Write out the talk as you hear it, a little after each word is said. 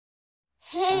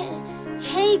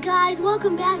Hey guys,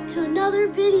 welcome back to another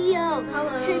video.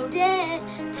 Hello.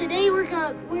 Today we're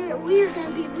gonna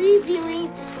be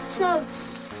reviewing some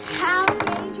Power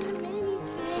Ranger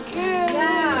minifigures.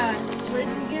 Yeah, where'd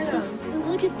you get them?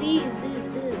 Look at these. This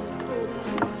is cool.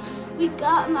 We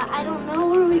got I don't know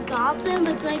where we got them,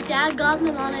 but my dad got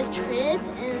them on a trip.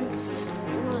 And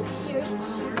look, here's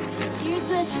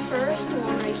this first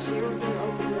one right here. We're gonna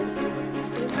open this.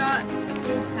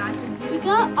 We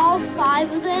got all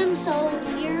 5 of them, so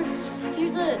here,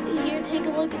 take a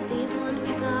look at these ones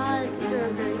we got. These are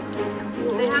very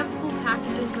cool. They have cool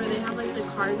packages where they have like the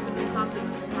cards in the top and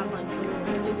they have like the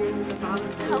figures in the bottom.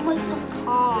 Come with some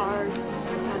cards.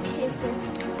 Okay, so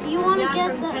do you want to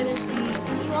get the? Do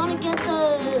you want to get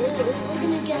the? We're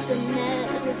gonna get the net.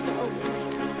 We're gonna open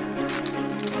it.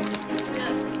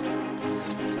 Yeah.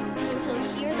 Okay, so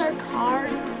here's our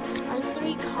cards. Our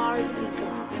 3 cards we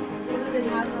got. What do they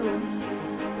have on them?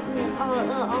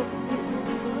 I'll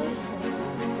see.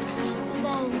 And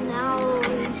then now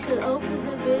we should open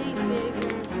the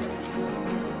minifigure.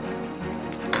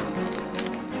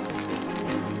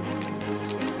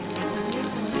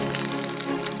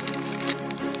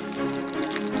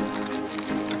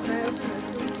 Can I open this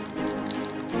one?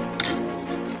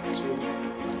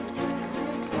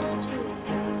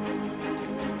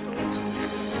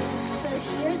 So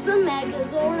here's the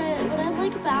Megazord. What I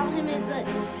like about him is that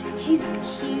he's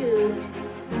cute.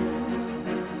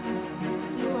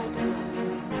 Do you like him?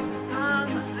 I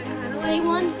kind of Say like.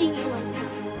 one thing you like.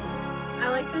 I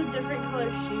like the different color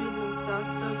shoes and stuff.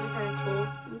 Those are kind of cool.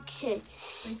 Okay.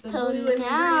 Like the So blue and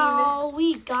now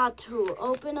we got to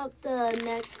open up the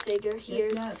next figure.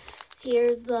 Here's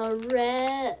the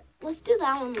red. Let's do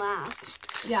that one last.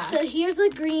 Yeah. So here's the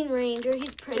Green Ranger.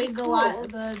 He's pretty Save cool. the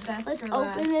best Let's for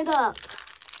last. open it up.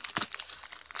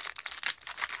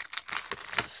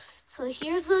 So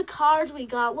here's the cards we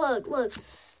got. Look.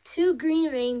 2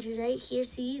 Green Rangers right here.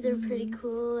 See, they're pretty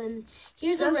cool. And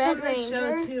here's a Red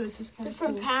Ranger. Too, which is kind They're of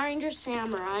from cool. Power Ranger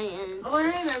Samurai. And Oh, I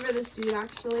remember this dude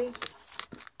actually.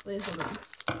 Wait, hold on.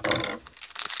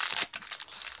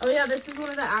 Oh yeah, this is one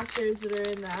of the actors that are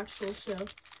in the actual show.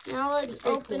 now let's It's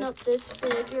pretty open cool. up this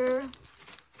figure.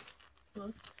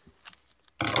 Whoops.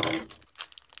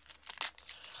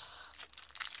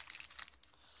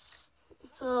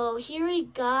 So here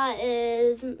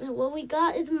what we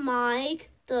got is Mike,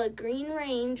 the Green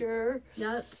Ranger.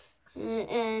 Yep.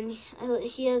 And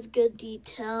he has good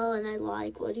detail, and I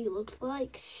like what he looks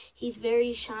like. He's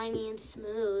very shiny and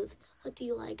smooth. What do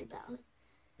you like about him?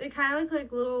 They kind of look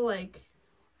like little like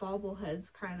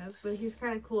bobbleheads, kind of. But he's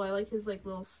kind of cool. I like his like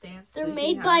little stance. They're that he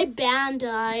made by has.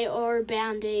 Bandai or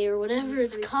Band-Aid or whatever That's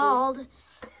it's pretty called.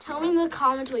 Tell me in the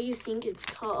comments what you think it's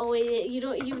called. Oh wait, I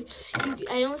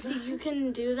don't think you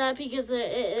can do that because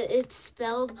it's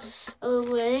spelled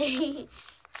away.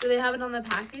 Do they have it on the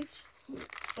package?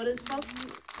 What is it called?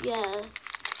 Yes.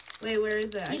 Wait, where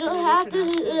is it? You don't have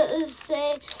to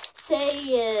say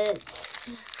it.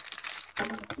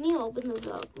 Can you open this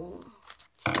up more?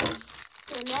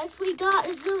 So next we got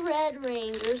is the Red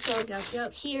Ranger. So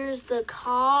Yep. here's the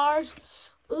cards.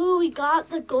 Ooh, we got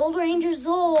the Gold Ranger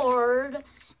Zord,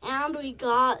 and we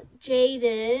got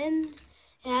Jaden,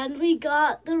 and we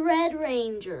got the Red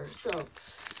Ranger. So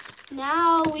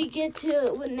now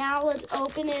let's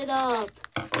open it up.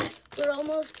 We're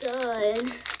almost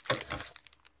done.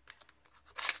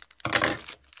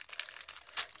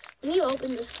 Can you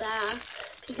open this fast?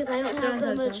 Because I don't have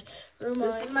that much room.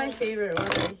 This is my favorite one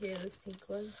right here. This pink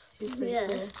one. She's pretty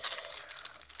cool.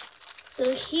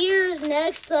 So here's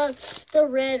next the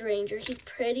Red Ranger. He's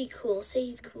pretty cool. Say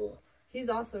he's cool. He's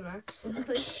awesome,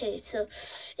 actually. Okay, so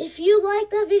if you like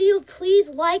that video, please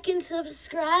like and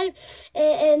subscribe,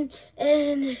 and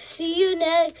see you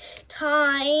next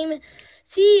time.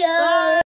 See ya. Bye.